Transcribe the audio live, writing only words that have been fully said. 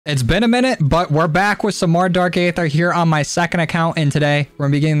It's been a minute, but we're back with some more Dark Aether here on my second account, and today we're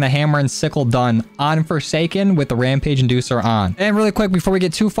gonna be getting the hammer and sickle done on Forsaken with the rampage inducer on. And really quick, before we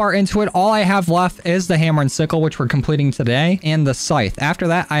get too far into it, all I have left is the hammer and sickle, which we're completing today, and the scythe. After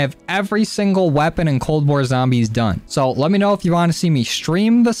that, I have every single weapon and Cold War zombies done. So let me know if you want to see me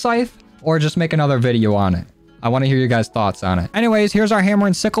stream the scythe or just make another video on it. I want to hear your guys' thoughts on it. Anyways, here's our hammer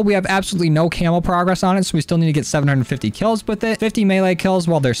and sickle. We have absolutely no camo progress on it, so we still need to get 750 kills with it. 50 melee kills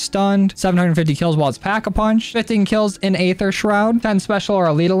while they're stunned. 750 kills while it's pack-a-punch. 15 kills in Aether Shroud. 10 special or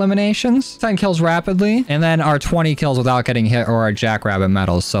elite eliminations. 10 kills rapidly. And then our 20 kills without getting hit or our jackrabbit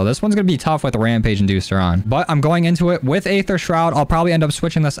medals. So this one's going to be tough with the rampage inducer on. But I'm going into it with Aether Shroud. I'll probably end up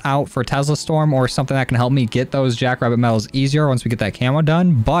switching this out for Tesla Storm or something that can help me get those jackrabbit medals easier once we get that camo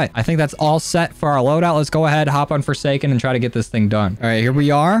done. But I think that's all set for our loadout. Let's go ahead, hop on Forsaken and try to get this thing done. All right, here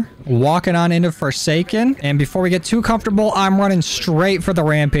we are walking on into Forsaken. And before we get too comfortable, I'm running straight for the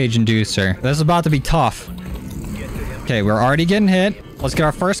rampage inducer. This is about to be tough. Okay, we're already getting hit. Let's get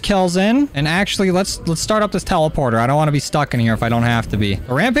our first kills in. And actually, let's start up this teleporter. I don't want to be stuck in here if I don't have to be.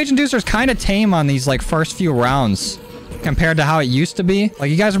 The rampage inducer is kind of tame on these like first few rounds compared to how it used to be.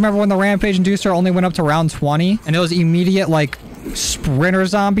 Like, you guys remember when the rampage inducer only went up to round 20 and it was immediate like sprinter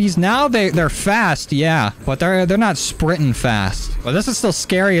zombies? Now they're fast, yeah, but they're not sprinting fast. But this is still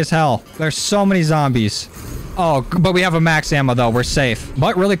scary as hell. There's so many zombies. Oh, but we have a max ammo though. We're safe.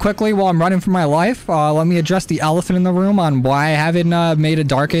 But really quickly, while I'm running for my life, let me address the elephant in the room on why I haven't made a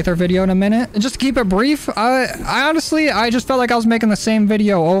Dark Aether video in a minute. And just to keep it brief, I honestly just felt like I was making the same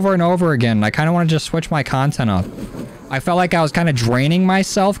video over and over again. I kind of want to just switch my content up. I felt like I was kind of draining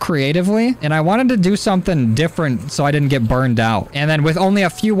myself creatively, and I wanted to do something different so I didn't get burned out. And then with only a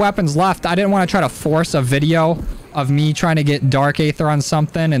few weapons left, I didn't want to try to force a video of me trying to get Dark Aether on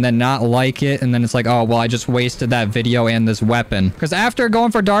something and then not like it, and then it's like, oh, well, I just wasted that video and this weapon. Because after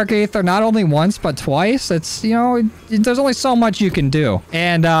going for Dark Aether not only once, but twice, it's, you know, there's only so much you can do.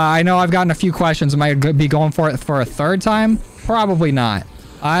 And I know I've gotten a few questions. Am I going to be going for it for a third time? Probably not.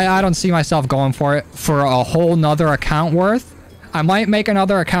 I don't see myself going for it for a whole nother account worth. I might make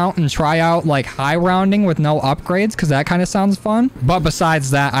another account and try out like high rounding with no upgrades, because that kind of sounds fun. But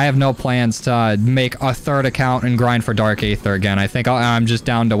besides that, I have no plans to make a third account and grind for Dark Aether again. I think I'm just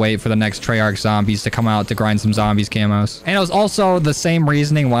down to wait for the next Treyarch zombies to come out to grind some zombies camos. And it was also the same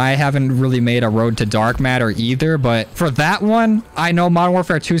reasoning why I haven't really made a Road to Dark Matter either. But for that one, I know Modern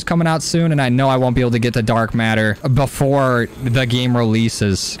Warfare 2 is coming out soon, and I know I won't be able to get to Dark Matter before the game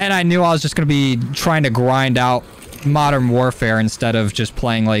releases. And I knew I was just going to be trying to grind out Modern Warfare instead of just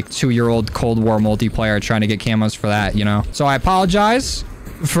playing like 2-year-old Cold War multiplayer trying to get camos for that, you know? So I apologize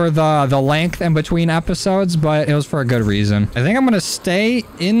for the length in between episodes, but it was for a good reason. I think I'm gonna stay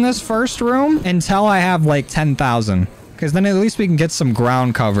in this first room until I have like 10,000. Because then at least we can get some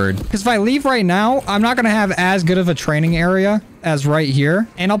ground covered. Because if I leave right now, I'm not going to have as good of a training area as right here.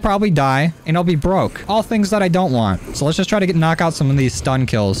 And I'll probably die. And I'll be broke. All things that I don't want. So let's just try to knock out some of these stun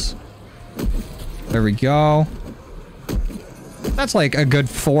kills. There we go. That's like a good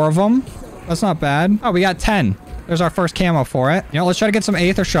 4 of them. That's not bad. Oh, we got 10. There's our first camo for it. You know, let's try to get some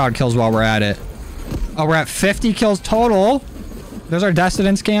Aether Shroud kills while we're at it. Oh, we're at 50 kills total. There's our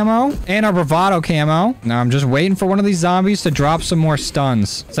Descendants camo and our Bravado camo. Now I'm just waiting for one of these zombies to drop some more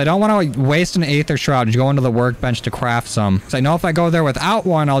stuns. So I don't want to waste an Aether Shroud to go into the workbench to craft some. So I know if I go there without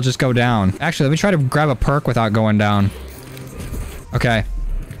one, I'll just go down. Actually, let me try to grab a perk without going down. Okay.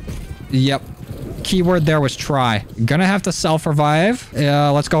 Yep. Keyword there was try. Gonna have to self-revive.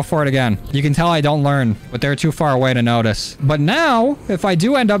 Let's go for it again. You can tell I don't learn, but they're too far away to notice. But now, if I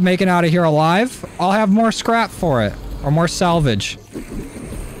do end up making out of here alive, I'll have more scrap for it. Or more salvage.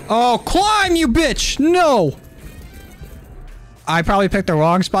 Oh, climb, you bitch! No! I probably picked the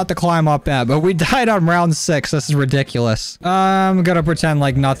wrong spot to climb up at, but we died on round 6. This is ridiculous. I'm gonna pretend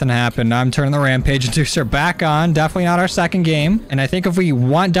like nothing happened. I'm turning the rampage inducer back on. Definitely not our second game. And I think if we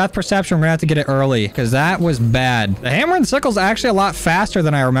want death perception, we're gonna have to get it early, because that was bad. The hammer and sickle is actually a lot faster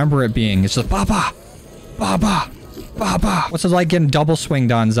than I remember it being. It's just ba-ba, ba-ba, ba-ba. What's it like getting double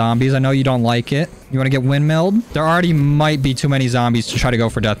swinged on, zombies? I know you don't like it. You want to get windmilled? There already might be too many zombies to try to go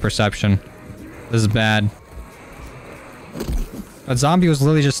for death perception. This is bad. That zombie was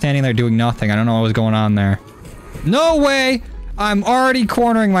literally just standing there doing nothing. I don't know what was going on there. No way! I'm already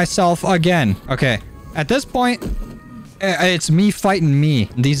cornering myself again. Okay. At this point, it's me fighting me.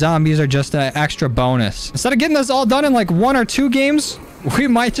 These zombies are just an extra bonus. Instead of getting this all done in like 1 or 2 games, we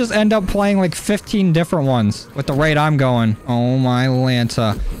might just end up playing like 15 different ones with the rate I'm going. Oh my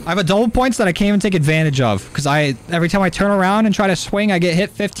Lanta. I have a double points that I can't even take advantage of. Because every time I turn around and try to swing, I get hit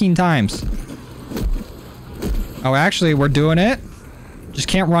 15 times. Oh, actually, we're doing it. Just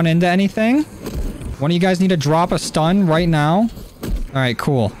can't run into anything. One of you guys need to drop a stun right now. All right,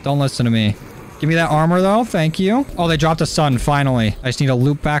 cool. Don't listen to me. Give me that armor, though. Thank you. Oh, they dropped a stun, finally. I just need to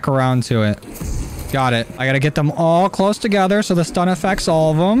loop back around to it. Got it. I gotta get them all close together so the stun affects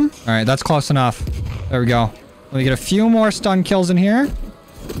all of them. All right, that's close enough. There we go. Let me get a few more stun kills in here.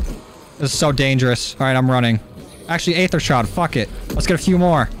 This is so dangerous. All right, I'm running. Actually, Aether shot. Fuck it. Let's get a few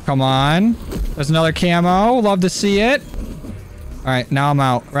more. Come on. There's another camo. Love to see it. All right, now I'm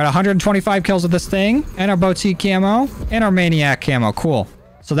out. We're at 125 kills with this thing. And our boutique camo. And our maniac camo. Cool.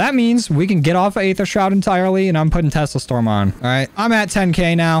 So that means we can get off of Aether Shroud entirely, and I'm putting Tesla Storm on. All right, I'm at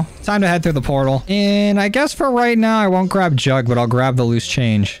 10k now. Time to head through the portal. And I guess for right now, I won't grab Jug, but I'll grab the loose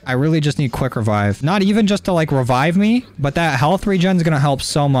change. I really just need quick revive. Not even just to like revive me, but that health regen is going to help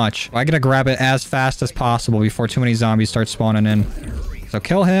so much. I got to grab it as fast as possible before too many zombies start spawning in. So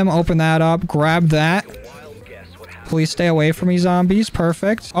kill him, open that up, grab that. Please stay away from me, zombies.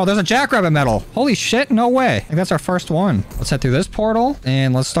 Perfect. Oh, there's a jackrabbit medal. Holy shit, no way. I think that's our first one. Let's head through this portal,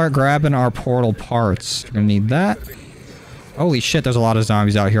 and let's start grabbing our portal parts. We're gonna need that. Holy shit, there's a lot of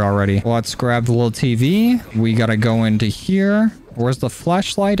zombies out here already. Let's grab the little TV. We gotta go into here. Where's the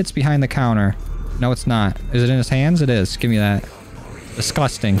flashlight? It's behind the counter. No, it's not. Is it in his hands? It is. Give me that.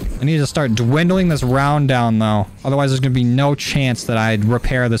 Disgusting. I need to start dwindling this round down, though. Otherwise, there's gonna be no chance that I'd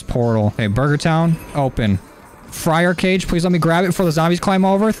repair this portal. Okay, Burger Town, open. Fryer cage, please let me grab it before the zombies climb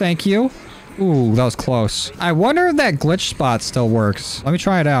over. Thank you. Ooh, that was close. I wonder if that glitch spot still works. Let me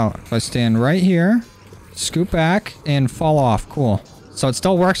try it out. If I stand right here, scoop back, and fall off. Cool. So it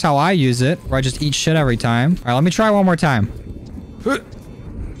still works how I use it, where I just eat shit every time. All right, let me try one more time.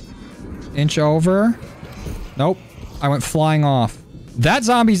 Inch over. Nope. I went flying off. That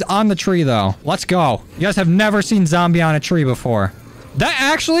zombie's on the tree, though. Let's go. You guys have never seen zombie on a tree before. That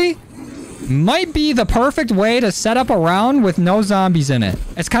actually might be the perfect way to set up a round with no zombies in it.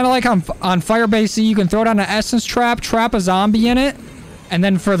 It's kind of like on Firebase C, you can throw down an essence trap, trap a zombie in it, and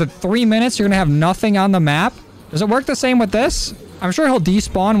then for the 3 minutes, you're gonna have nothing on the map. Does it work the same with this? I'm sure he'll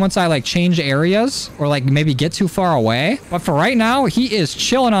despawn once I like change areas or like maybe get too far away. But for right now, he is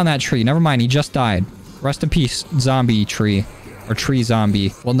chilling on that tree. Never mind, he just died. Rest in peace, zombie tree. Or tree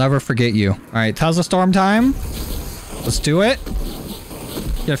zombie. We'll never forget you. All right, Tesla Storm time. Let's do it.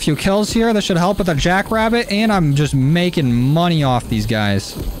 Get a few kills here. That should help with our jackrabbit. And I'm just making money off these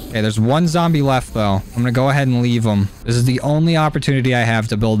guys. Okay, there's one zombie left, though. I'm gonna go ahead and leave him. This is the only opportunity I have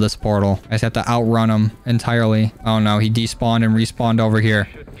to build this portal. I just have to outrun him entirely. Oh, no. He despawned and respawned over here.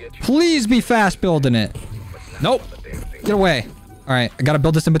 Please be fast building it. Nope. Get away. All right, I gotta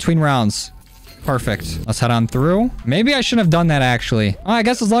build this in between rounds. Perfect. Let's head on through. Maybe I shouldn't have done that, actually. I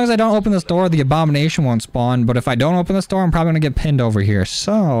guess as long as I don't open this door, the abomination won't spawn. But if I don't open this door, I'm probably going to get pinned over here.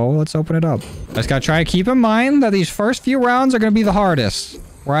 So, let's open it up. I just got to try to keep in mind that these first few rounds are going to be the hardest.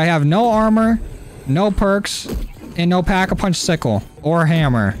 Where I have no armor, no perks, and no pack-a-punch sickle or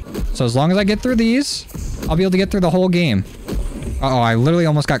hammer. So as long as I get through these, I'll be able to get through the whole game. Uh-oh, I literally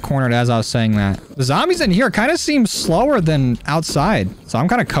almost got cornered as I was saying that. The zombies in here kind of seem slower than outside. So I'm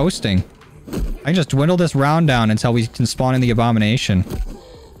kind of coasting. I can just dwindle this round down until we can spawn in the abomination.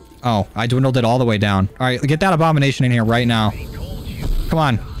 Oh, I dwindled it all the way down. All right, get that abomination in here right now. Come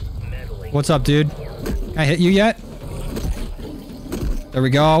on. What's up, dude? Can I hit you yet? There we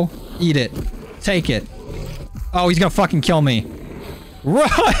go. Eat it. Take it. Oh, he's gonna fucking kill me. Run!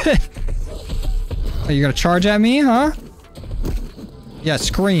 Are you gonna charge at me, huh? Yeah,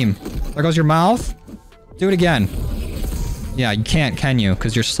 scream. There goes your mouth. Do it again. Yeah, you can't, can you?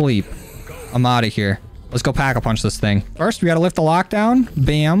 Because you're asleep. I'm out of here. Let's go pack-a-punch this thing. First, we gotta lift the lockdown.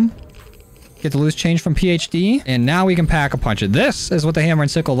 Bam. Get the loose change from PhD. And now we can pack-a-punch it. This is what the hammer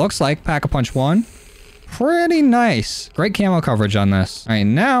and sickle looks like. Pack-a-punch 1. Pretty nice. Great camo coverage on this. All right,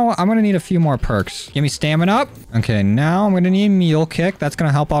 now I'm gonna need a few more perks. Give me stamina up. Okay, now I'm gonna need mule kick. That's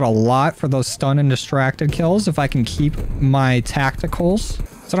gonna help out a lot for those stun and distracted kills if I can keep my tacticals.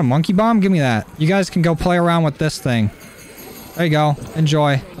 Is that a monkey bomb? Give me that. You guys can go play around with this thing. There you go.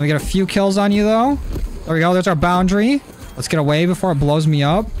 Enjoy. Let me get a few kills on you, though. There we go. There's our boundary. Let's get away before it blows me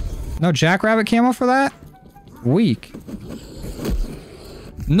up. No jackrabbit camo for that? Weak.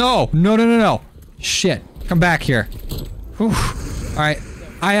 No. No, no, no, no. Shit. Come back here. Whew. All right.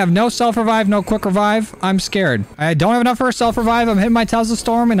 I have no self-revive, no quick revive. I'm scared. I don't have enough for a self-revive. I'm hitting my Tesla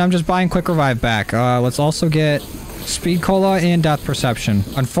Storm, and I'm just buying quick revive back. Let's also get speed cola and death perception.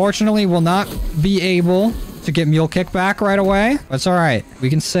 Unfortunately, we'll not be able to get mule kick back right away. That's all right. We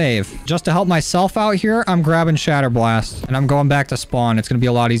can save. Just to help myself out here, I'm grabbing Shatter Blast. And I'm going back to spawn. It's going to be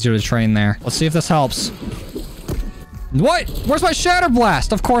a lot easier to train there. Let's see if this helps. What? Where's my Shatter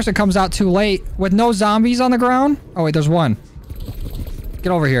Blast? Of course it comes out too late. With no zombies on the ground? Oh, wait, there's one.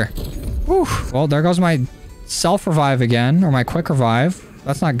 Get over here. Whew. Well, there goes my self-revive again, or my quick revive.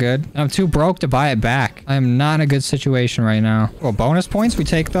 That's not good. And I'm too broke to buy it back. I am not in a good situation right now. Well, bonus points. We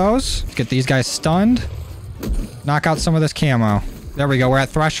take those. Let's get these guys stunned. Knock out some of this camo. There we go. We're at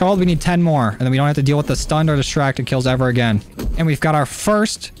threshold. We need 10 more. And then we don't have to deal with the stunned or distracted kills ever again. And we've got our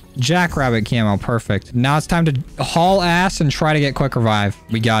first jackrabbit camo. Perfect. Now it's time to haul ass and try to get quick revive.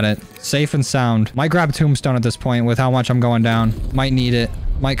 We got it. Safe and sound. Might grab tombstone at this point with how much I'm going down. Might need it.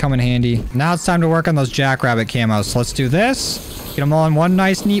 Might come in handy. Now it's time to work on those jackrabbit camos. So let's do this. Get them all in one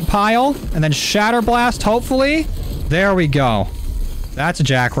nice neat pile. And then shatter blast, hopefully. There we go. That's a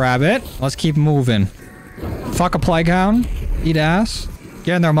jackrabbit. Let's keep moving. Fuck a plague hound. Eat ass.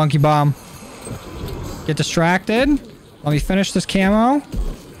 Get in there, monkey bomb. Get distracted. Let me finish this camo.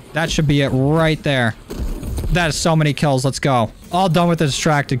 That should be it right there. That is so many kills. Let's go. All done with the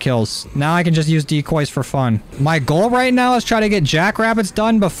distracted kills. Now I can just use decoys for fun. My goal right now is try to get jackrabbits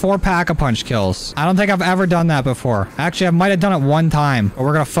done before pack-a-punch kills. I don't think I've ever done that before. Actually, I might have done it one time, but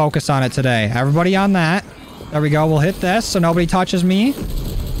we're going to focus on it today. Everybody on that. There we go. We'll hit this so nobody touches me.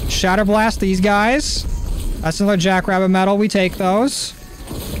 Shatter blast these guys. That's another jackrabbit medal. We take those.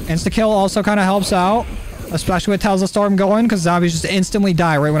 Insta-kill also kind of helps out, especially with Tesla Storm going, because zombies just instantly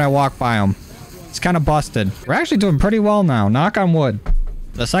die right when I walk by them. It's kind of busted. We're actually doing pretty well now. Knock on wood.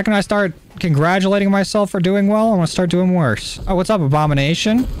 The second I start congratulating myself for doing well, I'm going to start doing worse. Oh, what's up,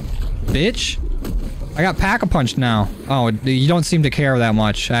 Abomination? Bitch. I got pack-a-punch now. Oh, you don't seem to care that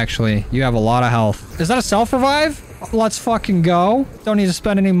much, actually. You have a lot of health. Is that a self-revive? Let's fucking go. Don't need to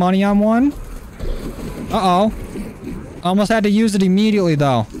spend any money on one. Uh-oh. Almost had to use it immediately,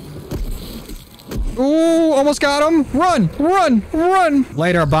 though. Ooh, almost got him. Run, run, run.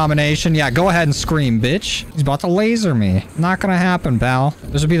 Later, Abomination. Yeah, go ahead and scream, bitch. He's about to laser me. Not gonna happen, pal.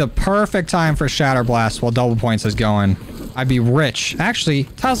 This would be the perfect time for Shatter Blast while double points is going. I'd be rich. Actually,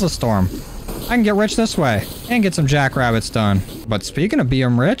 Tesla Storm. I can get rich this way and get some jackrabbits done. But speaking of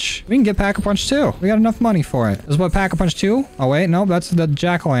being rich, we can get Pack-a-Punch too. We got enough money for it. This is what Pack-a-Punch 2... Oh, wait. No, that's the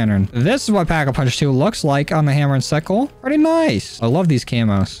jack-o'-lantern. This is what Pack-a-Punch 2 looks like on the hammer and sickle. Pretty nice. I love these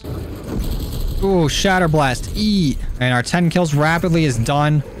camos. Ooh, Shatter Blast. Eat. And our 10 kills rapidly is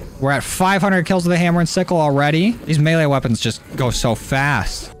done. We're at 500 kills with the hammer and sickle already. These melee weapons just go so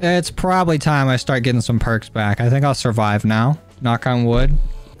fast. It's probably time I start getting some perks back. I think I'll survive now. Knock on wood.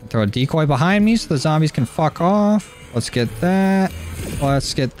 Throw a decoy behind me so the zombies can fuck off. Let's get that.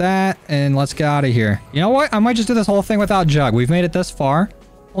 Let's get that. And let's get out of here. You know what? I might just do this whole thing without Jug. We've made it this far.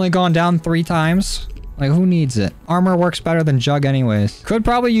 Only gone down 3 times. Like, who needs it? Armor works better than Jug anyways. Could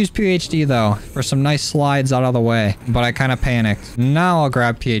probably use PhD, though, for some nice slides out of the way. But I kind of panicked. Now I'll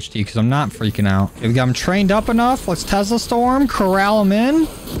grab PhD, because I'm not freaking out. If we got him trained up enough, let's Tesla Storm, corral him in.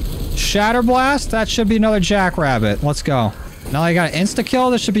 Shatter Blast, that should be another jackrabbit. Let's go. Now I got an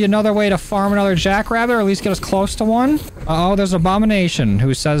insta-kill. This should be another way to farm another jackrabbit, or at least get us close to one. Uh-oh, there's Abomination,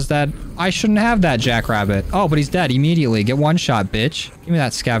 who says that I shouldn't have that jackrabbit. Oh, but he's dead immediately. Get one shot, bitch. Give me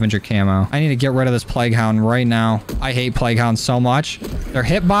that scavenger camo. I need to get rid of this plague hound right now. I hate plague hounds so much. Their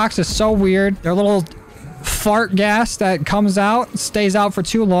hitbox is so weird. Their little fart gas that comes out, stays out for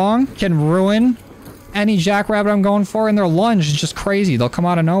too long, can ruin any jackrabbit I'm going for. And their lunge is just crazy. They'll come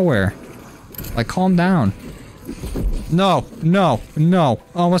out of nowhere. Like, calm down. No, no, no.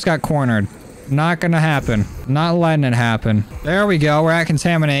 Almost got cornered. Not gonna happen. Not letting it happen. There we go. We're at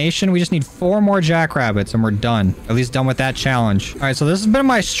contamination. We just need 4 more jackrabbits and we're done. At least done with that challenge. All right, so this has been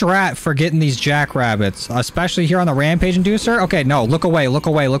my strat for getting these jackrabbits, especially here on the rampage inducer. Okay, no, look away, look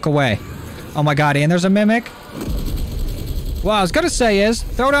away, look away. Oh my god, and there's a mimic. What I was gonna say is,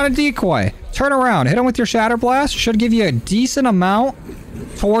 throw down a decoy. Turn around, hit him with your shatter blast. Should give you a decent amount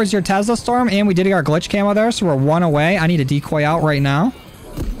towards your Tesla Storm, and we did get our glitch camo there, so we're 1 away. I need a decoy out right now.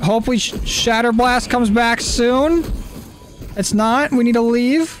 Hopefully Shatter Blast comes back soon. It's not. We need to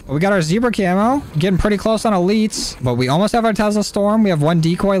leave. But we got our zebra camo. Getting pretty close on elites, but we almost have our Tesla Storm. We have 1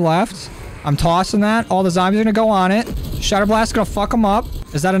 decoy left. I'm tossing that. All the zombies are gonna go on it. Shatter Blast gonna fuck them up.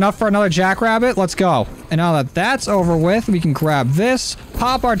 Is that enough for another jackrabbit? Let's go. And now that that's over with, we can grab this,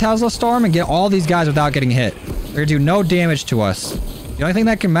 pop our Tesla Storm, and get all these guys without getting hit. They're gonna do no damage to us. The only thing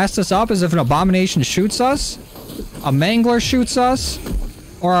that can mess this up is if an Abomination shoots us, a Mangler shoots us,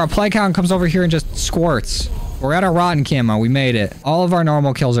 or our Plague Hound comes over here and just squirts. We're at our Rotten camo. We made it. All of our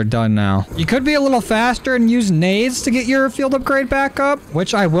normal kills are done now. You could be a little faster and use nades to get your field upgrade back up,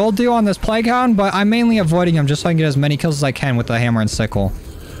 which I will do on this Plague Hound, but I'm mainly avoiding him just so I can get as many kills as I can with the hammer and sickle.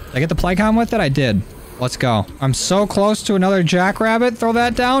 Did I get the Plague Hound with it? I did. Let's go. I'm so close to another jackrabbit. Throw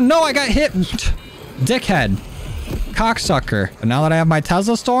that down. No, I got hit. Dickhead. Cocksucker. But now that I have my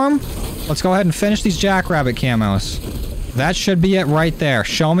Tesla Storm, let's go ahead and finish these jackrabbit camos. That should be it right there.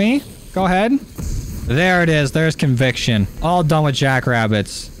 Show me. Go ahead. There it is. There's conviction. All done with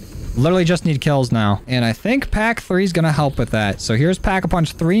jackrabbits. Literally just need kills now. And I think pack 3 is going to help with that. So here's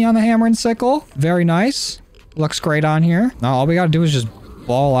pack-a-punch 3 on the hammer and sickle. Very nice. Looks great on here. Now all we got to do is just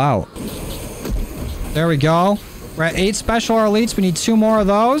ball out. There we go. We're at 8 special or elites. We need 2 more of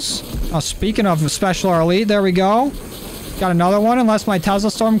those. Oh, speaking of special or elite, there we go. Got another one unless my Tesla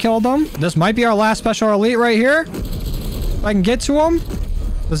Storm killed them. This might be our last special or elite right here. If I can get to them.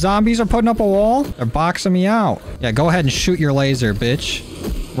 The zombies are putting up a wall. They're boxing me out. Yeah, go ahead and shoot your laser, bitch.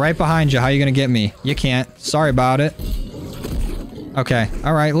 Right behind you. How you gonna get me? You can't. Sorry about it. Okay.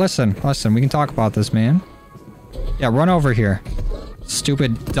 All right. Listen. Listen. We can talk about this, man. Yeah, run over here.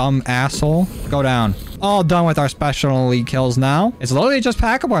 Stupid, dumb asshole. Go down. All done with our special and elite kills now. It's literally just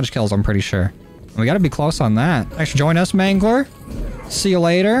pack-a-punch kills, I'm pretty sure. We gotta be close on that. Thanks for joining us, Mangler. See you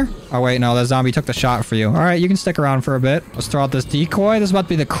later. Oh, wait, no, that zombie took the shot for you. All right, you can stick around for a bit. Let's throw out this decoy. This is about to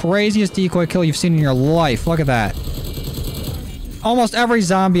be the craziest decoy kill you've seen in your life. Look at that. Almost every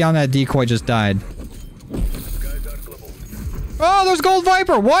zombie on that decoy just died. Oh, there's Gold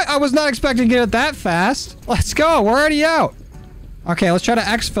Viper. What? I was not expecting to get it that fast. Let's go. We're already out. Okay, let's try to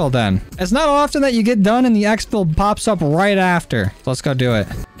exfil then. It's not often that you get done and the exfil pops up right after. So let's go do it.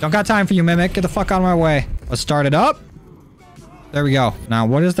 Don't got time for you, Mimic. Get the fuck out of my way. Let's start it up. There we go. Now,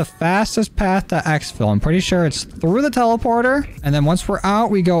 what is the fastest path to exfil? I'm pretty sure it's through the teleporter. And then once we're out,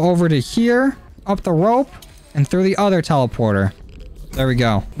 we go over to here, up the rope, and through the other teleporter. There we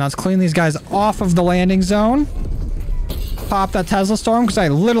go. Now let's clean these guys off of the landing zone. Pop that Tesla Storm, because I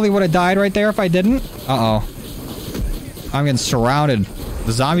literally would have died right there if I didn't. Uh-oh. I'm getting surrounded.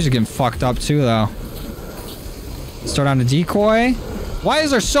 The zombies are getting fucked up too, though. Let's throw down the decoy. Why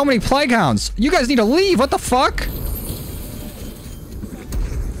is there so many plague hounds? You guys need to leave. What the fuck?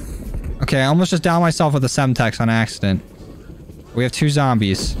 Okay, I almost just downed myself with a Semtex on accident. We have 2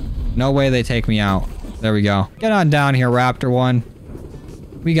 zombies. No way they take me out. There we go. Get on down here, Raptor 1.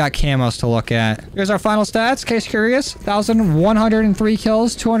 We got camos to look at. Here's our final stats, in case you're curious. 1,103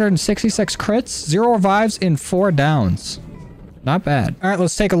 kills, 266 crits, 0 revives, and 4 downs. Not bad. All right,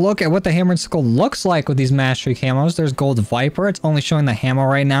 let's take a look at what the hammer and sickle looks like with these mastery camos. There's Gold Viper. It's only showing the hammer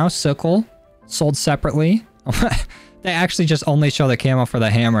right now. Sickle, sold separately. They actually just only show the camo for the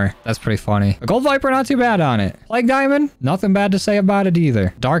hammer. That's pretty funny. The Gold Viper, not too bad on it. Plague Diamond, nothing bad to say about it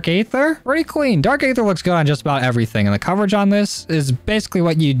either. Dark Aether, pretty clean. Dark Aether looks good on just about everything. And the coverage on this is basically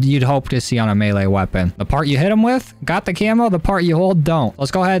what you'd hope to see on a melee weapon. The part you hit them with, got the camo. The part you hold, don't.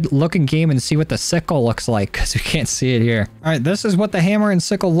 Let's go ahead, look in game and see what the sickle looks like, because we can't see it here. All right, this is what the hammer and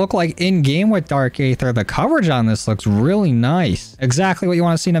sickle look like in game with Dark Aether. The coverage on this looks really nice. Exactly what you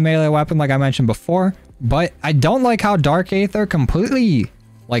want to see in a melee weapon, like I mentioned before. But I don't like how Dark Aether completely,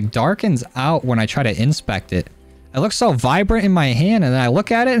 like, darkens out when I try to inspect it. It looks so vibrant in my hand, and then I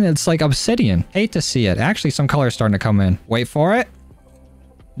look at it, and it's like obsidian. Hate to see it. Actually, some color's starting to come in. Wait for it.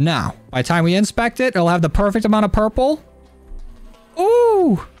 Now, by the time we inspect it, it'll have the perfect amount of purple.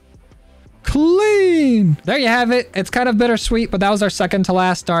 Ooh! Clean! There you have it. It's kind of bittersweet, but that was our second to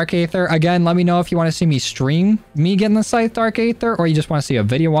last Dark Aether. Again, let me know if you want to see me stream me getting the Scythe Dark Aether, or you just want to see a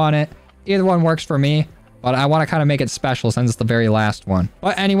video on it. Either one works for me, but I want to kind of make it special since it's the very last one.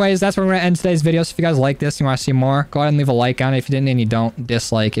 But anyways, that's where we're going to end today's video. So if you guys like this and you want to see more, go ahead and leave a like on it. If you didn't and you don't,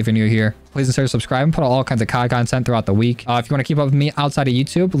 dislike if you're new here. Please consider subscribing. Put out all kinds of COD content throughout the week. If you want to keep up with me outside of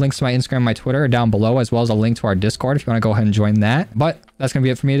YouTube, links to my Instagram and my Twitter are down below, as well as a link to our Discord if you want to go ahead and join that. But that's going to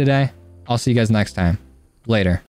be it for me today. I'll see you guys next time. Later.